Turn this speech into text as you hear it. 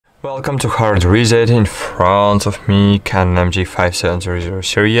Welcome to Hard Reset. In front of me, Canon MG5700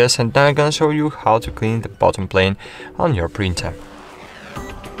 series, and now I'm gonna show you how to clean the bottom plane on your printer.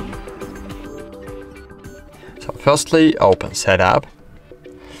 So firstly, open Setup,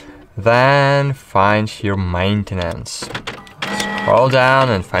 then find here Maintenance. Scroll down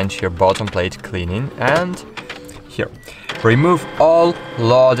and find here Bottom Plate Cleaning, and here, remove all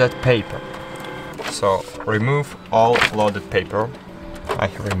loaded paper. So remove all loaded paper. I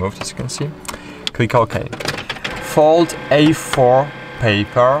have removed, as you can see. Click OK. Fold A4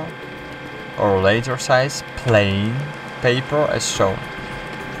 paper or later size plain paper as shown.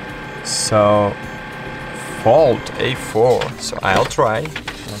 So fold A4. So I'll try.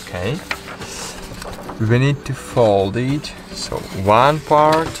 Okay. We need to fold it. So one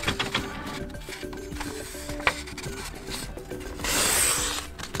part.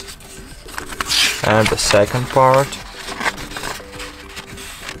 And the second part.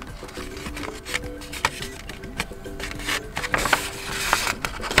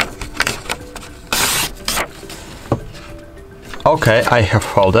 Okay, I have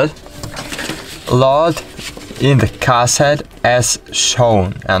folded. Load in the cassette as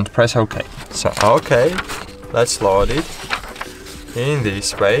shown and press OK. So OK, let's load it in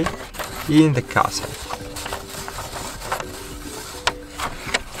this way in the cassette.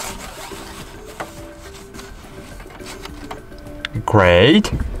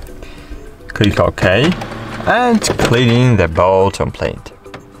 Great. Click OK and cleaning the bottom plate.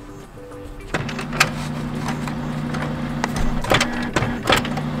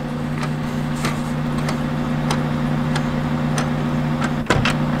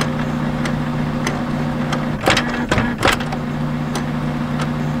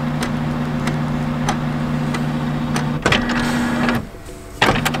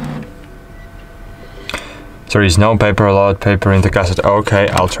 There is no paper, load paper in the cassette. Okay,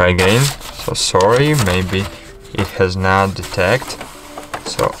 I'll try again. So sorry, maybe it has not detected.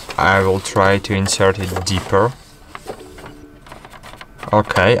 So I will try to insert it deeper.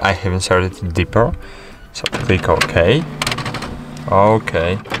 Okay, I have inserted it deeper. So click OK.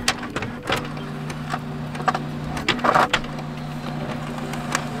 Okay.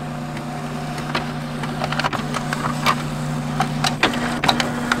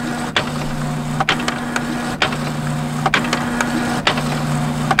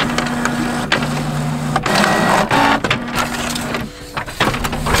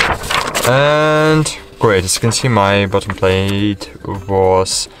 And great, as you can see, my bottom plate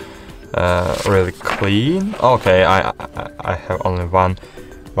was really clean. Okay, I have only one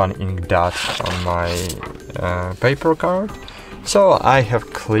ink dot on my paper card, so I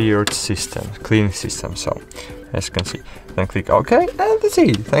have cleaning system. So as you can see, then click OK, and that's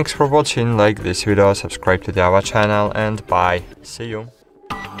it. Thanks for watching. Like this video, subscribe to our channel, and bye. See you.